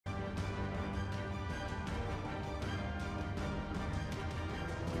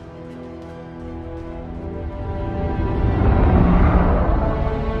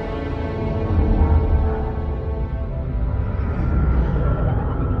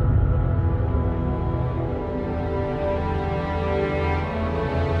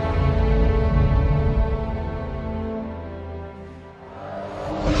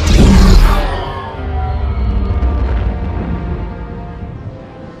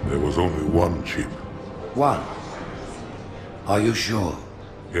There was only one chip. One? Are you sure?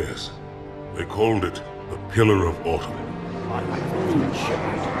 Yes. They called it the Pillar of Autumn.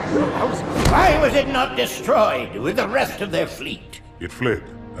 Why was it not destroyed with the rest of their fleet? It fled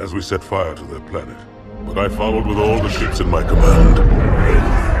as we set fire to their planet. But I followed with all the ships in my command.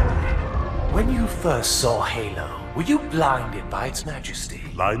 When you first saw Halo, were you blinded by its majesty?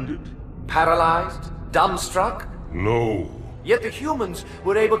 Blinded? Paralyzed? Dumbstruck? No. Yet the humans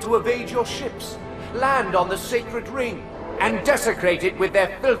were able to evade your ships, land on the sacred ring, and desecrate it with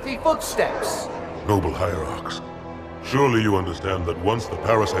their filthy footsteps. Noble hierarchs, surely you understand that once the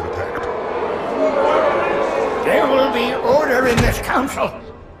parasite attacked... There will be order in this council.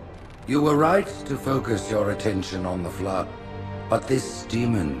 You were right to focus your attention on the Flood. But this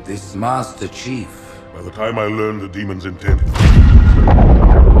demon, this Master Chief... By the time I learned the demon's intent,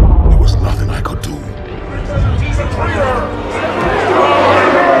 there was nothing I could do.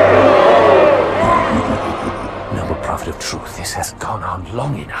 Noble Prophet of Truth, this has gone on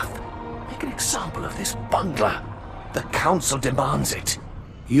long enough. Make an example of this bungler. The Council demands it.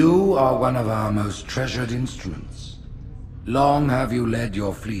 You are one of our most treasured instruments. Long have you led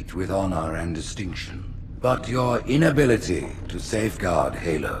your fleet with honor and distinction. But your inability to safeguard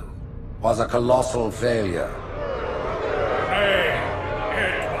Halo was a colossal failure.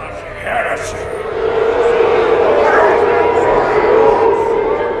 It was heresy.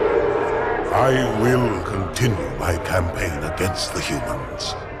 I will continue my campaign against the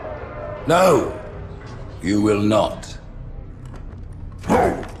humans. No, you will not.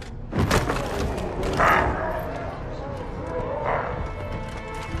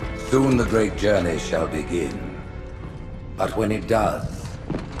 Soon the great journey shall begin. But when it does,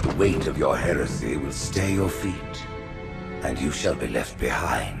 the weight of your heresy will stay your feet, and you shall be left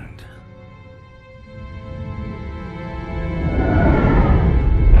behind.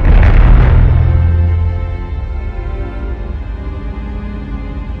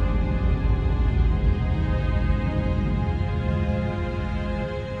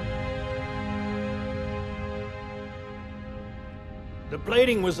 The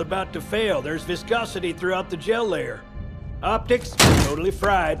plating was about to fail. There's viscosity throughout the gel layer. Optics, totally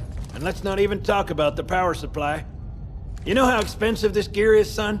fried. And let's not even talk about the power supply. You know how expensive this gear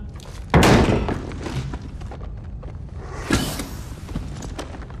is, son?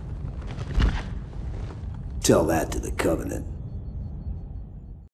 Tell that to the Covenant.